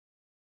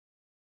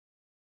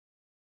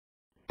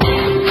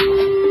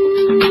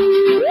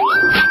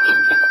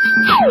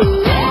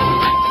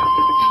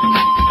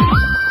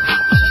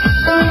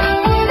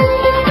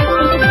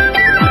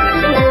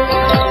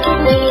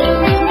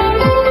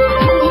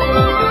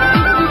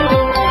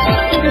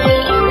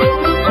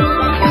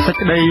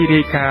ដី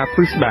រាយការណ៍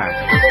ពិស្ដា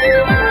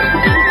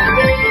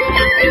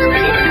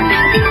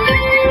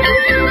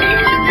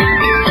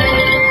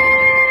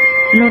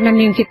លោក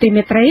នាងជាទី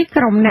មេត្រី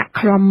ក្រុមអ្នក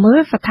ខ្លំមើល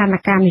ស្ថាន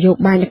ភាពនយោ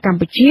បាយនៅកម្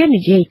ពុជា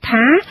និយាយ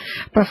ថា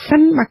ប្រសិ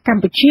នបើក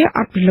ម្ពុជាអ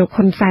ត់ពីលោក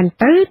ហ៊ុនសែន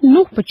ទៅ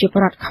នោះប្រជាពល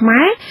រដ្ឋខ្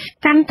មែរ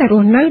កាន់តែរ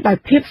ស់នៅដោយ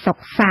ភាពសុខ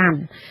សាន្ត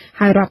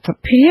ហើយរដ្ឋស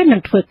ភានឹ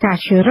ងធ្វើការ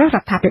ជ្រើសរើសរ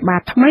ដ្ឋាភិបាល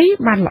ថ្មី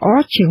បានល្អ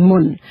ជាងមុ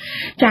ន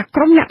จากក្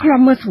រុមអ្នកខ្លំ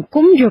មើលសង្គ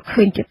មយល់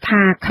ឃើញ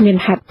ថាគ្មាន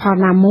ហេតុផល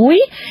ណាមួយ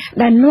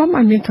ដែលនាំ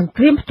ឲ្យមានសង្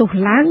គ្រាមផ្ទុះ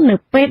ឡើងនៅ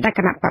ពេលដែល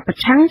គណៈបកប្រ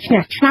ឆាំងឈ្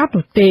នះឆ្នោត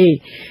នោះទេ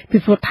ពី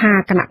ព្រោះថា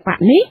គណៈបក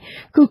នេះ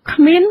គឺគ្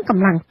មានក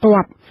ម្លាំងទ័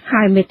ព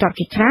ហើយមេតប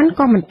ជាច្រើន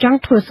ក៏មិនចង់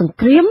ធ្វើសង្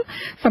គ្រាម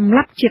សម្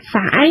រាប់ជាតិ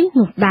សាសន៍ឯង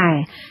នោះដែរ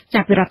จา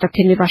กពីរដ្ឋ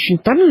ធានី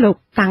Washington លោក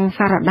តាំង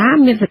សារ៉ាដា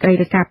មានសេចក្តី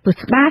រាយការណ៍ពិ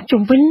ស្ដារ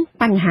ជុំវិញ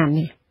បញ្ហា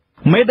នេះ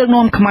មេដឹក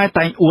នាំខ្មែរ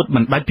តែងអួតមិ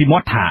នដាច់ពីមា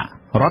ត់ថា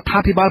រដ្ឋា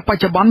ភិបាលប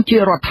ច្ចុប្បន្នជា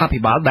រដ្ឋាភិ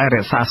បាលដែលរ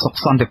ក្សាសុខ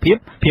សន្តិភាព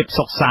ភាព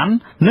សុខសាន្ត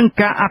និង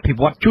ការអភិ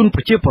វឌ្ឍជូនប្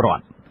រជាពលរ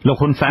ដ្ឋលោក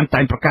ហ៊ុនសែនតែ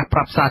ងប្រកាសប្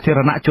រាប់សាធារ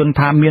ណជន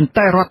ថាមាន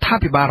តែរដ្ឋា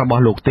ភិបាលរប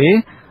ស់លោកទេ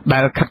ដែ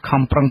លខិត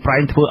ខំប្រឹងប្រែ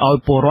ងធ្វើឲ្យ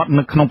ពលរដ្ឋ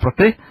នៅក្នុងប្រ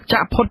ទេសចា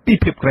ក់ផុតពី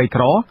ភាពក្រី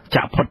ក្រ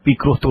ចាក់ផុតពី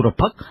គ្រោះទុរ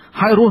ភិក្ស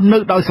ហើយរស់នៅ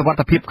ដោយសុវត្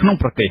ថិភាពក្នុង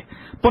ប្រទេស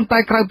ប៉ុន្តែ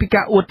ក្រៅពី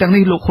ការអួតទាំង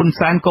នេះលោកហ៊ុន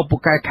សែនក៏ពូ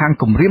កែខាង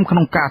គម្រាមក្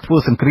នុងការធ្វើ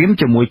សង្គ្រាម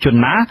ជាមួយជន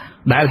ណា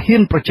ដែលហ៊ា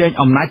នប្រជែង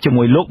អំណាចជា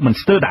មួយលោកមិន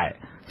ស្ទើរដែរ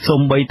សូ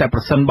ម្បីតែប្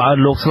រសិនបើ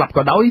លោកស្លាប់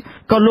ក៏ដោយ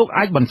ក៏លោក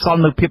អាចបន្សល់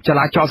នូវភាពច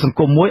លាចលសង្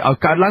គមមួយឲ្យ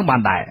កើតឡើងបា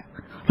នដែរ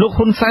លោក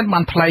ហ៊ុនសែនបា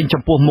នថ្លែង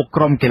ចំពោះមុខ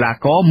ក្រុមកីឡា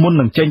ករមុន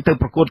នឹងចេញទៅ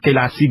ប្រកួតកី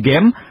ឡាស៊ីហ្គេ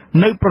ម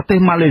នៅប្រទេស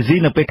ម៉ាឡេស៊ី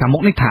នៅពេលខាងមុ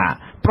ខនេះថា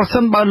ប្រសិ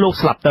នបើលោក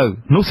ស្លាប់ទៅ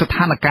នោះស្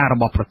ថានភាពរ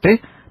បស់ប្រទេស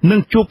នឹង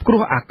ជួបគ្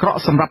រោះអាក្រក់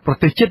សម្រាប់ប្រ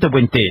ទេសជាតិទៅ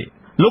វិញទេ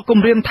លោកគ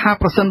ម្រាមថា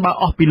ប្រសិនបើ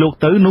អស់ពីលោក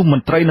ទៅនោះម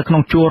ន្ត្រីនៅក្នុ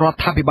ងជួររ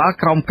ដ្ឋាភិបាល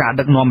ក្រោមការ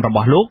ដឹកនាំរប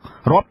ស់លោក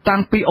រាប់តាំ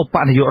ងពីឧប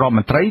នាយករដ្ឋម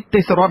ន្ត្រីទេ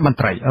សរដ្ឋមន្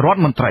ត្រីរដ្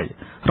ឋមន្ត្រី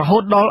រហូ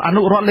តដល់អ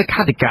នុរដ្ឋលេ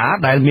ខាធិការ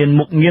ដែលមាន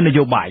មុខងារន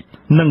យោបាយ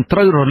នឹងត្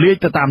រូវរលាយ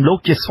ទៅតាមលោក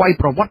ជាស្វ័យ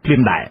ប្រវត្តិភ្លា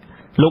មដែរ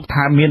លោក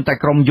ថាមានតែ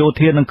ក្រមយោ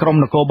ធានិងក្រម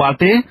នគរបាល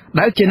ទេ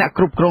ដែលជាអ្នក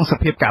គ្រប់គ្រងស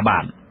ភាពការបា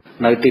ន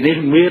នៅទីនេះ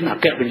មានអ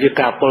គ្គវិជ្ជា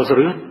ការពលស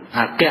រឿន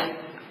អគ្គ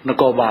ន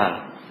គរបាល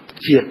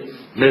ជាតិ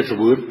នៅស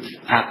វឿន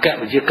អគ្គ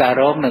វិជ្ជាការ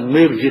រងនិង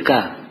មេវិជ្ជាកា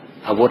រ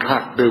អាវុធហ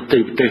ត្ថនៅទី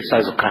ប្រទេសសៅ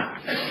សុខា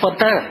ប៉ុន្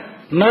តែ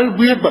នៅ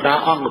មានបដា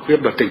អង្គភាព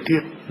ដទៃទៀ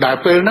តដែល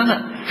ពេលហ្នឹង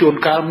ជួន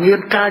កាលមាន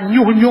ការ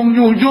ញុះញង់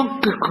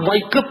គឺខ្វៃ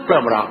គឹបប្រ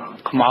មរង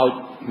ខ្មោច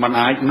មិន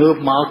អាចងើប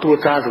មកត្រួត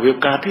ត្រាសភាព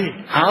ការទេ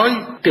ហើយ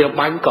ទា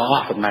បាញ់ក៏អ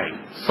ស់តំណែង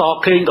ស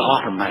ខេងក៏អ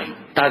ស់តំណែង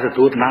តែទ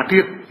ទួលឋានៈទៀ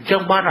តអញ្ចឹ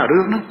ងបានអារឿ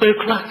ងហ្នឹងពេល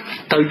ខ្លះ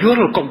ទៅយ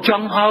ល់កុំច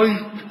ង់ឲ្យ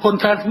ហ៊ុន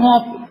សែនស្ង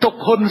ប់ទុក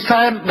ហ៊ុន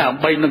សែនដើ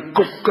ម្បីនឹង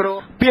គ្រប់គ្រង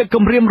ពាក្យគ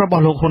ម្រាមរប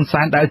ស់លោកហ៊ុន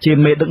សែនដែលជា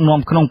មេដឹកនាំ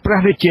ក្នុងព្រះ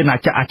រាជាណាច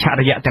ក្រអច្ឆ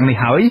រិយៈទាំងនេះ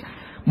ហើយ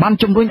បាន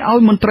ជំរុញឲ្យ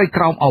មន្ត្រី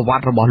ក្រមអាវ៉ា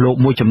ត់របស់លោក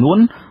មួយចំនួន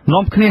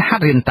នាំគ្នាហា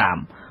ត់រៀនតាម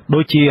ដូ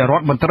ចជារ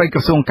ដ្ឋមន្ត្រីក្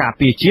រសួងការ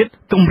ពារជាតិ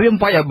គម្រាម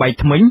វាយឲ្យបែក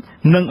ធ្មេញ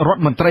និងរដ្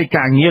ឋមន្ត្រី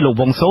ការងារលោក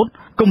វងសូត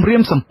គម្រា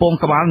មសម្ពង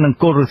ក្បាលនឹង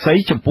គល់ឫស្សី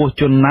ចំពោះ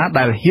ជនណា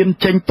ដែលហ៊ាន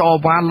ចេញត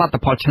វ៉ាលទ្ធ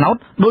ផលឆ្នោត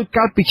ដោយ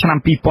កាលពីឆ្នាំ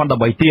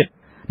2013ទៀត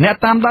អ្នក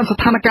តាមដានស្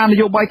ថានភាពន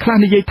យោបាយខ្លះ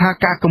និយាយថា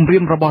ការគម្រា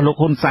មរបស់លោក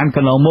ហ៊ុនសែនក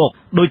ន្លងមក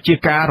ដូចជា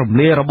ការរំ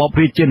លាយរបប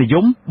រាជានិយ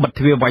មបិទ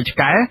ទ្វារវាយឆ្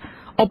កែ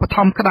ឧបត្ថ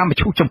ម្ភក្តាមម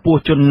ឈូសចំពោះ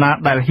ជនណា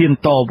ដែលហ៊ាន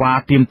តវ៉ា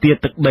ទាមទារ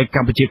ទឹកដីក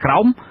ម្ពុជាក្រោ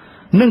ម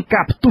និង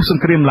ការផ្ទុះស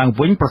ង្គ្រាមឡើង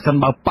វិញប្រសិន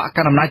បើបកក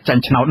ណ្ដាលអំណាចចា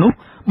ញ់ឆ្នោតនោះ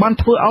បាន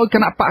ធ្វើឲ្យគ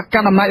ណៈបកក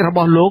ណ្ដាលអំណាចរប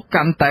ស់លោក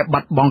កាន់តែបា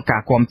ត់បង់កា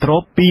រគ្រប់គ្រង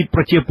ពីប្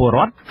រជាពលរ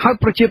ដ្ឋហើយ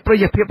ប្រជាប្រិ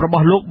យភាពរប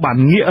ស់លោកបាន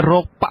ងាករ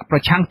កបកប្រ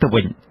ឆាំងទៅ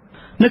វិញ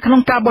នៅក្នុ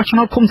ងការបោះឆ្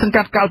នោតឃុំសង្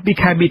កាត់កាលពី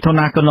ខែមិថុ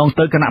នាកន្លង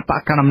ទៅគណៈបក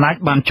កណ្ដាលអំណាច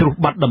បានជ្រុះ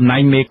បាត់តំណែ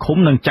ងមេឃុំ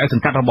និងចៅស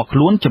ង្កាត់របស់ខ្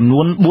លួនចំ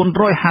នួន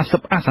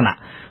450អាសនៈ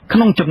ក្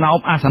នុងចំណោម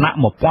អាសនៈ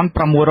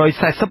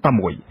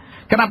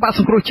1546គណៈបកស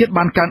ង្គ្រោះជាតិ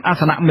បានកើនអា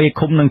សនៈមេ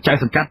ឃុំនិងចៅ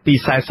សង្កាត់ពី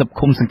40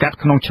ឃុំសង្កាត់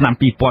ក្នុងឆ្នាំ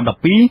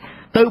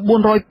2012ទៅ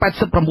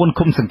489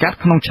ឃុំសង្កាត់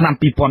ក្នុងឆ្នាំ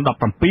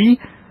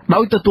2017ដោ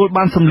យទទួល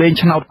បានសម្លេង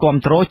ឆ្នោតគាំ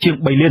ទ្រជាង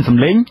3លានស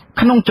ម្លេង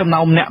ក្នុងចំ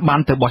ណោមអ្នកបាន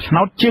ទៅបោះឆ្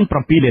នោតជាង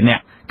7លាននា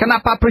ក់គណៈ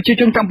បកប្រជា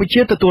ជនកម្ពុ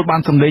ជាទទួលបា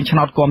នសម្លេងឆ្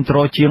នោតគាំទ្រ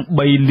ជាង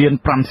3លាន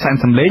5សែន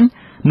សម្លេង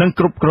និង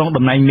គ្រប់គ្រង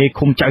តំណែងមេ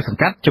ឃុំចៅសង្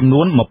កាត់ចំ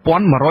នួន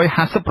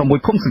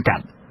1156ឃុំសង្កា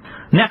ត់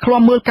អ្នកខ្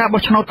លាំមើលការ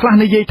បោះឆ្នោតខ្លះ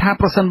និយាយថា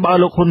ប្រសិនបើ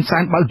លោកហ៊ុនសែ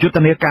នបើកយុទ្ធ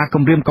នាការគ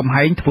ម្រាមកំ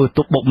ហែងធ្វើ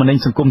ទុកបុកម្នេញ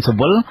សង្គមស៊ី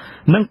វិល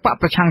និងបក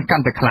ប្រឆាំងកា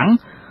ន់តែខ្លាំង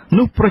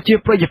នោះប្រជា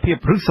ប្រិយភាព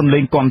ឬសម្លេ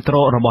ងគាំទ្រ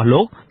របស់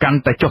លោកកាន់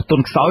តែចុះទុន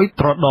ខ្សោយ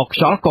ត្រដរខ្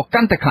យល់ក៏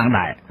កាន់តែខ្លាំង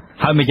ដែរ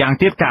ហើយម្យ៉ាង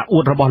ទៀតការអួ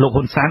តរបស់លោក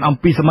ហ៊ុនសែនអំ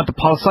ពីសមិទ្ធ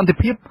ផលសន្តិ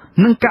ភាព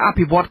និងការអ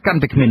ភិវឌ្ឍកាន់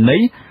តែគ្មានន័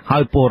យហើ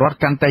យពលរដ្ឋ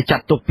កាន់តែចា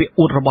ត់ទុកពាក្យ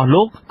អួតរបស់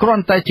លោកគ្រា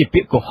ន់តែជាពា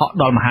ក្យកុហក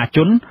ដល់មហាជ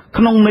ន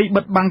ក្នុងន័យ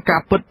បិទបាំងកា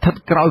រពិតស្ថិត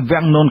ក្រោយ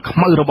វាំងននខ្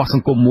មៅរបស់ស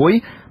ង្គមមួយ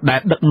ដែល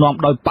ដឹកនាំ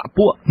ដោយបក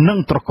ពួកនិង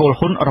ត្រកូល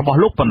ហ៊ុនរបស់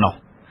លោកប៉ុណ្ណោះ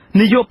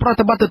នាយកប្រ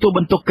តិបត្តិទទួលប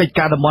ន្ទុកកិច្ច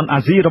ការតំបន់អា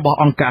ស៊ីរបស់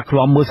អង្គការឃ្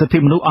លាំមើលសិទ្ធិ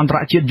មនុស្សអន្តរ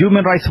ជាតិ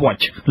Human Rights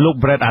Watch លោក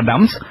Brett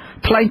Adams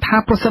ថ្លែងថា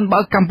ប្រសិនបើ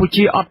កម្ពុ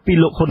ជាអត់ពី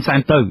លោកហ៊ុនសែន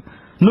ទៅ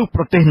នោះ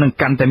ប្រទេសនឹង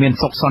កាន់តែមាន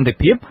សុខសន្តិ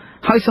ភាព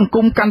ហើយសង្គ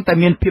មកាន់តែ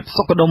មានភាព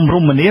សុខដុមរ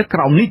មនាក្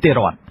រោមនីតិ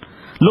រដ្ឋ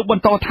លោកប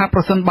ន្តថាប្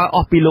រសិនបើអ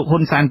ស់ពីលោកហ៊ុ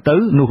នសែនទៅ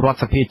នោះរដ្ឋ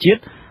សភាជាតិ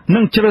នឹ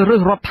ងជ្រើសរើ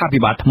សរដ្ឋាភិ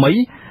បាលថ្មី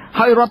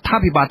ហើយរដ្ឋា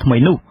ភិបាលថ្មី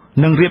នោះ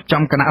នឹងរៀប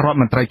ចំគណៈរដ្ឋ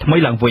មន្ត្រីថ្មី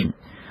ឡើងវិញ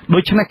ដូ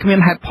ច្នេះគ្មាន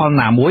ហេតុផល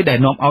ណាមួយដែល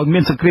នាំឲ្យមា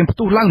នសង្គ្រាមផ្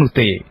ទុះឡើងនោះ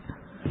ទេ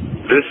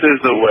This is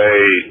the way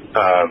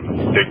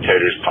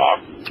dictators talk.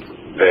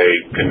 They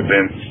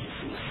convince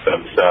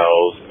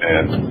themselves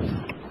and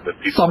the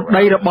people. សម្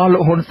ដីរបស់លោ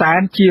កហ៊ុនសែន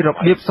ជារ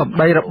បៀបសម្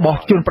ដីរបស់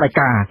ជនផ្ដាច់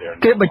ការ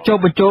គេបញ្ចុះ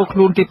បញ្ចូលខ្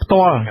លួនគេផ្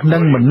ទាល់និ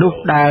ងមនុស្ស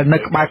ដែលនៅ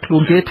ក្បែរខ្លួ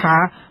នគេថា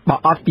បើ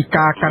អត់ពី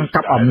ការកាន់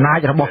កាប់អំណាច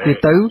របស់គេ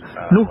ទៅ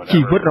នោះជី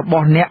វិតរប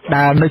ស់អ្នក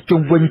ដែលនៅ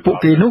ជុំវិញពួក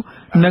គេនោះ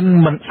នឹង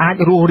មិនអាច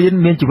រស់រាន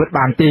មានជីវិត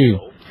បានទេ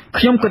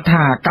ខ្ញុំគិត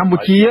ថាកម្ពុ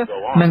ជា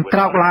នឹងក្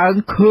រោកឡើង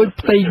ឃើញ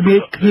ផ្ទៃមេ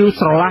ឃខៀវ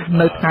ស្រឡះ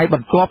នៅថ្ងៃប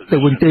ន្ទាប់ទៅ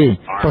វិញទេ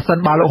ប្រសិន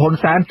បើលោកហ៊ុន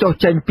សែនចុះ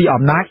ចេញពី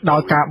អំណាចដោ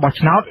យការបោះ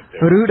ឆ្នោត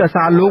ឬដោយ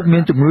សារលោកមា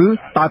នជំងឺ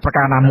ដោយប្រ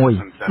ការណាមួយ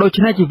ដូ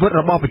ច្នេះជីវិត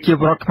របស់ប្រជា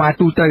ពលរដ្ឋខ្មែរ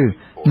ទូទៅ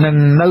នឹង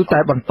នៅតែ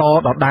បន្ត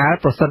ដដែល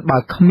ប្រសិនបើ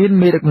គ្មាន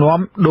មេដឹកនាំ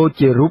ដូច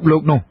ជារូបលោ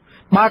កនោះ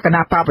បើគ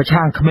ណៈបកប្រ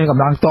ឆាំងគ្មានក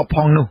ម្លាំងទ័ពផ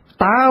ងនោះ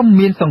តើ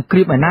មានសង្គ្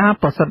រាមឯណា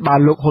ប្រសិនបើ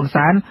លោកហ៊ុន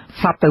សែន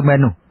ស្លាប់ទៅមែន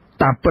នោះ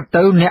តាមពិត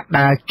ទៅអ្នក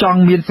ដែលចង់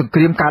មានសង្គ្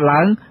រាមកើត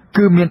ឡើង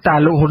គឺមានតែ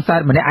លោកហ៊ុនសែន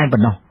ម្នាក់ឯងប៉ុ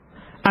ណ្ណោះ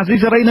អាស៊ី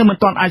សេរីនៅមិន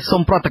ទាន់អាច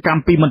សុំប្រតិកម្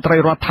មពីមន្ត្រី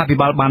រដ្ឋាភិ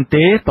បាលបាន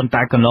ទេប៉ុន្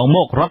តែកន្លងម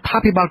ករដ្ឋា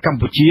ភិបាលកម្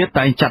ពុជា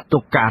តែងចាត់ទុ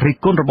កការរិះ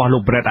គន់របស់លោ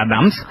ក Brett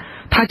Adams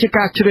ថាជា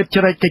ការជ្រៀត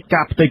ជ្រែកកិច្ច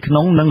ការផ្ទៃក្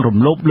នុងនិងរំ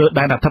លោភលើ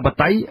ដែនអធិប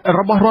តេយ្យរ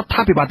បស់រដ្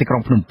ឋាភិបាលទីក្រុ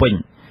ងភ្នំពេញ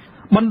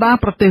បណ្ដា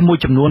ប្រទេសមួយ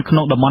ចំនួនក្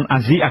នុងតំបន់អា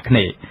ស៊ីអាគ្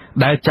នេយ៍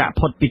ដែលចាក់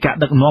ផុតពីការ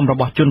ដឹកនាំរ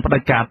បស់ជនផ្ដា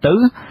ច់ការទៅ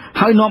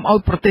ហើយនាំឲ្យ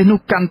ប្រទេសនោះ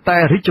កាន់តែ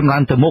រីកចម្រើ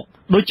នទៅមុខ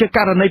ដូចជាក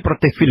រណីប្រ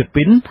ទេសហ្វីលី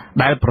ពីន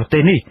ដែលប្រទេ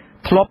សនេះ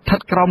ធ្លាប់ស្ថិត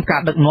ក្រោមកា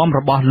រដឹកនាំរ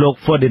បស់លោក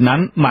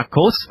Ferdinand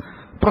Marcos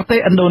ប្រទេស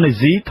ឥណ្ឌូនេ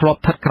ស៊ីធ្លាប់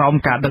ស្ថិតក្រោម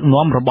ការដឹក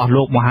នាំរបស់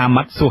លោក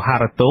Mohamad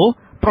Suharto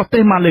ប្រទេ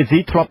សម៉ាឡេស៊ី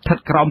ធ្លាប់ស្ថិត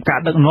ក្រោមការ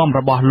ដឹកនាំរ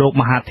បស់លោក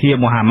Mahathir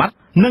Mohamad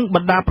និងប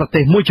ណ្ដាប្រទេ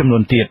សមួយចំនួ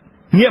នទៀត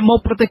ងាកមក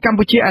ប្រទេសកម្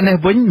ពុជាឯនេះ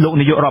វិញលោក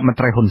នាយករដ្ឋមន្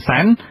ត្រីហ៊ុនសែ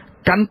ន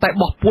កាន់តែ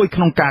បោះពួយក្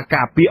នុងការ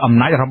ការពារអំ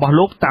ណាចរបស់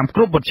លោកតាមគ្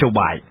រប់វិទ្យា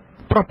បាយ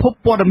ប្រភព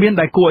ព័ត៌មាន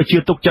ដែលគួរឲ្យជឿ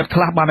ទុកចិត្តខ្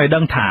លះបានឲ្យដឹ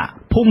ងថា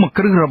ភូមិ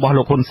គ្រឹះរបស់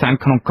លោកហ៊ុនសែន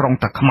ក្នុងក្រុង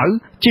តាខ្មៅ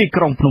ជា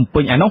ក្រុងភ្នំ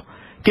ពេញឯនោះ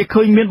គេ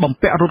ឃើញមានបំ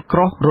ពាក់រថក្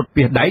រោះរថ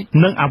ពាសដែក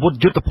និងអាវុធ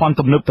យុទ្ធភ័ណ្ឌ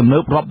ទំនើ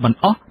បរាប់មិន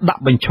អស់ដា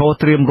ក់បញ្ឈរ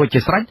ត្រៀមរួច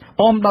ជាស្រេច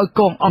អមដោយ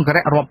កងអង្គ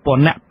រៈរាប់ពា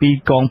ន់នាក់ពី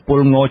កងពល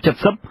ង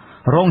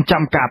70រង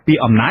ចាំការពារ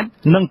អំណាច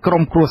និងក្រុ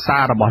មគ្រួសា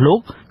ររបស់លោក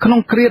ក្នុង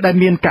គ្រាដែល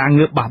មានការ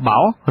ងើបបះបោ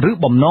ឬ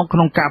បំណងក្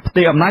នុងការផ្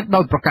ទេរអំណាចដោ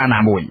យប្រការណា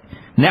មួយ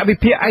អ្នកវិ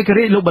ភាគឯក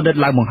រាជ្យលោកបណ្ឌិត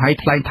ឡៅបង្ហៃ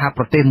ថ្លែងថា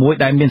ប្រទេសមួយ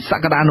ដែលមានស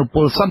ក្តានុព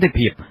លសន្តិ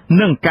ភាព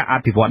និងការអ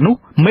ភិវឌ្ឍនោះ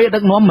មេដឹ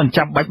កនាំមិន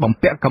ចាំបាច់បំ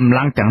ពាក់កម្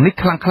លាំងទាំងនេះ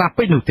ខ្លាំងក្លា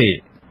ពេកនោះទេ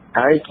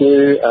ហើយគឺ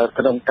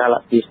ក្នុងកា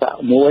លៈទេសៈ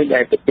មួយដែ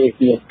លប្រទេស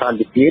មានសន្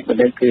តិភាព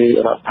មិនគឺ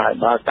រដ្ឋាភិ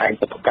បាលតែង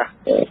តែប្រកាស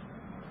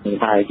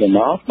ហើយជាម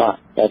កបាទ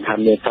តែថា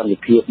មានសន្តិ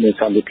ភាពនោះ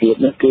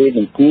គឺ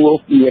នឹងគួរ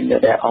មាន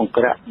ដែលអង្គ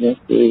រៈនេះ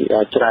គឺ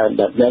ច្រើនแ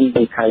บบนั้น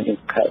ដូចថា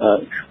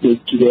ដូច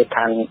ជា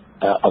ខាង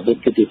អវិ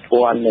ជ្ជា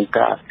ភ័ណ្ឌនិង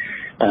ការ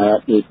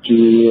ដូច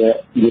ជា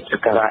យុទ្ធ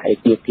ការៈឯ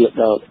កភាព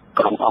ដល់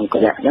ក្រុមអង្គ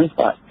រៈហ្នឹង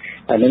បាទ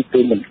អានេះគឺ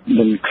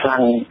មិនខ្លាំ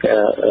ង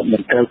មិ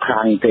នត្រូវខ្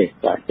លាំងទេ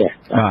បាទ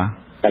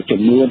ចា៎តែ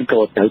ចំនួន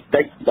ក៏ទៅ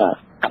តិចបាទ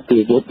អភិ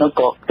វឌ្ឍនោះ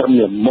ក៏ត្រឹម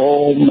ល្ម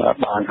ម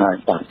បានហើយ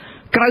បាទ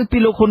ក្រៅពី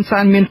លោកហ៊ុនសែ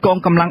នមានកង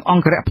កម្លាំងអ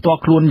ង្គរៈផ្ទាល់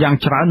ខ្លួនយ៉ាង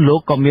ច្រើនលោក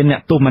ក៏មានអ្ន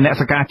កទោសមន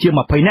សិការជា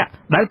20នាក់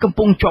ដែលកំ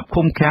ពុងជាប់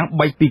ឃុំឃាំង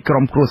3ពីក្រុ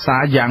មគ្រួសា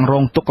រយ៉ាងរ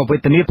ងទុក្ខវេ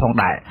ទនាផង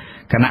ដែរ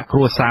គណៈគ្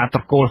រួសារត្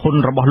រកូលហ៊ុន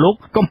របស់លោក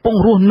កំពុង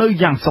រស់នៅ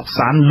យ៉ាងសុខ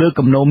សាន្តលើ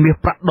គំនោមាស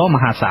ប្រាក់ដ៏ម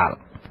ហាសាល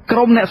ក្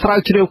រុមអ្នកស្រាវ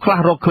ជ្រាវខ្លះ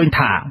រកឃើញ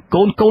ថា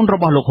កូនរ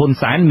បស់លោកហ៊ុន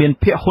សែនមាន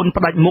ភាគហ៊ុន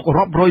ផ្ដាច់មុខ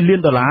រាប់រយលាន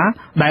ដុល្លារ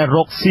ដែលរ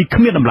កស៊ី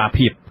គ្មានតម្លា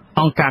ភាព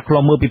អង្គការឃ្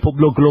លាំមើលពិភព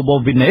លោក Global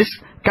Witness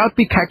កាល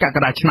ពីខែកក្ក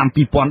ដាឆ្នាំ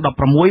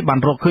2016បាន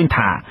រកឃើញ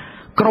ថា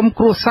ក្រុម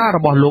គ្រួសាររ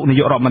បស់លោកនា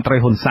យករដ្ឋមន្ត្រី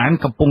ហ៊ុនសែន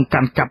កំពុង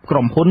កាន់កាប់ក្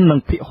រុមហ៊ុននិង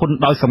ភាគហ៊ុន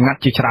ដោយសម្ងាត់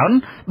ជាច្រើន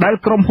ដែល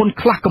ក្រុមហ៊ុន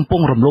ខ្លះកំពុ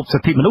ងរំលោភសិ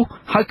ទ្ធិមនុស្ស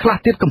ហើយខ្លះ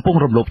ទៀតកំពុង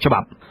រំលោភច្បា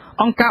ប់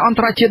អង្គការអន្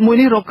តរជាតិមួយ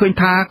នេះរកឃើញ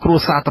ថាគ្រួ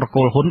សារត្រ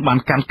កូលហ៊ុនបាន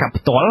កាន់កាប់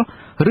ផ្ទាល់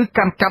ឬ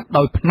កាន់កាប់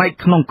ដោយផ្នែក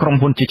ក្នុងក្រុម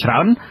ហ៊ុនជាច្រើ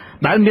ន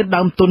ដែលមាន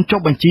ដើមទុនចុះ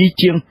បញ្ជី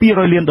ជាង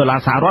$200លាន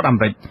សហរដ្ឋអា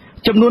មេរិក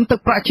ចំនួនទឹក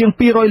ប្រាក់ជាង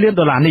$200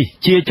លាននេះ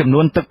ជាចំ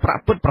នួនទឹកប្រា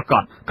ក់ពិតប្រាក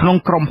ដក្នុង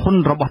ក្រុមហ៊ុន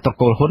របស់ត្រ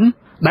កូលហ៊ុន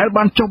ដែល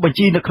បានចុះបញ្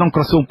ជីនៅក្នុង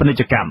ក្រសួងពាណិជ្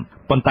ជកម្ម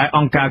ប៉ុន្តែអ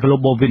ង្គការ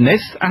Global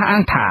Witness អះអា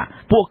ងថា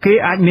ពួកគេ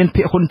អាចមាន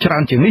ភាគហ៊ុនច្រើ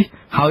នជាងនេះ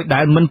ហើយដែ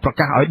លមិនប្រ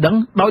កាសឲ្យដឹង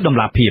ដោយតម្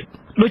លាភាព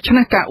ដូច្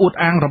នេះការអួត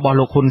អាងរបស់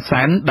លោកហ៊ុន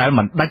សែនដែល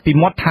មិនដាច់ពី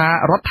មាត់ថា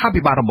រដ្ឋា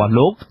ភិបាលរបស់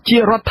លោកជា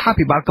រដ្ឋា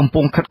ភិបាលកំ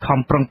ពុងខិតខំ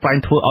ប្រឹងប្រែង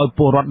ធ្វើឲ្យព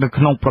លរដ្ឋនៅ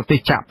ក្នុងប្រទេស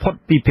ចាក់ផុត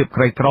ពីភាព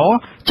ក្រីក្រ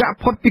ចាក់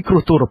ផុតពីគ្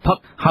រោះទុរភិក្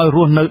សហើយរ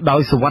ស់នៅដោ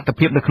យសុវត្ថិ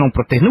ភាពនៅក្នុង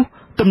ប្រទេសនោះ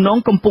ទំនង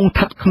កំពុងស្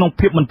ថិតក្នុង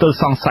ភាពមន្ទិល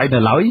សង្ស័យនៅ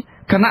ឡើយ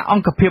គណៈអ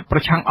ង្គភាពប្រ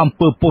ឆាំងអំ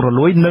ពើពុករ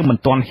លួយនៅមិន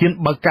ទាន់ហ៊ាន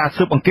បើកការ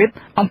ស៊ើបអង្កេត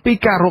អំពី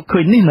ការរកឃើ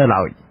ញនេះនៅ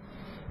ឡើយ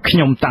ខ្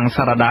ញុំតាំង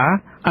សារ៉ាដា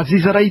អាស៊ី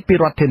សេរីពី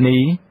រដ្ឋធានី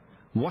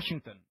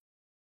Washington